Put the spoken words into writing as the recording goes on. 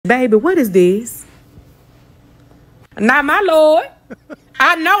Baby, what is this? Not my Lord.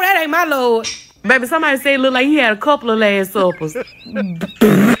 I know that ain't my Lord. Baby, somebody said it looked like he had a couple of Last Suppers. Baby,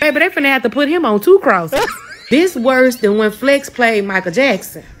 they finna have to put him on 2 crosses. This worse than when Flex played Michael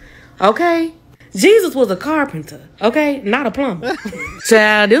Jackson. Okay? Jesus was a carpenter. Okay? Not a plumber.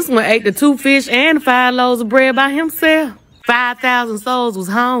 Child, this one ate the 2 fish and 5 loaves of bread by himself. 5,000 souls was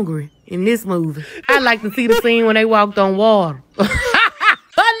hungry in this movie. I'd like to see the scene when they walked on water.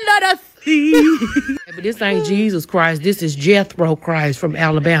 Under the sea. But this ain't Jesus Christ. This is Jethro Christ from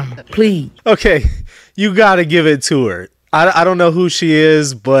Alabama. Please. Okay, you gotta give it to her. I don't know who she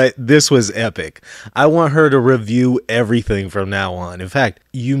is, but this was epic. I want her to review everything from now on. In fact,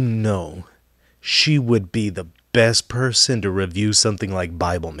 you know, she would be the best person to review something like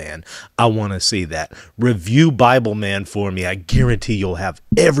Bible Man. I want to see that. Review Bible Man for me. I guarantee you'll have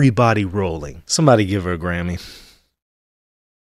everybody rolling. Somebody give her a Grammy.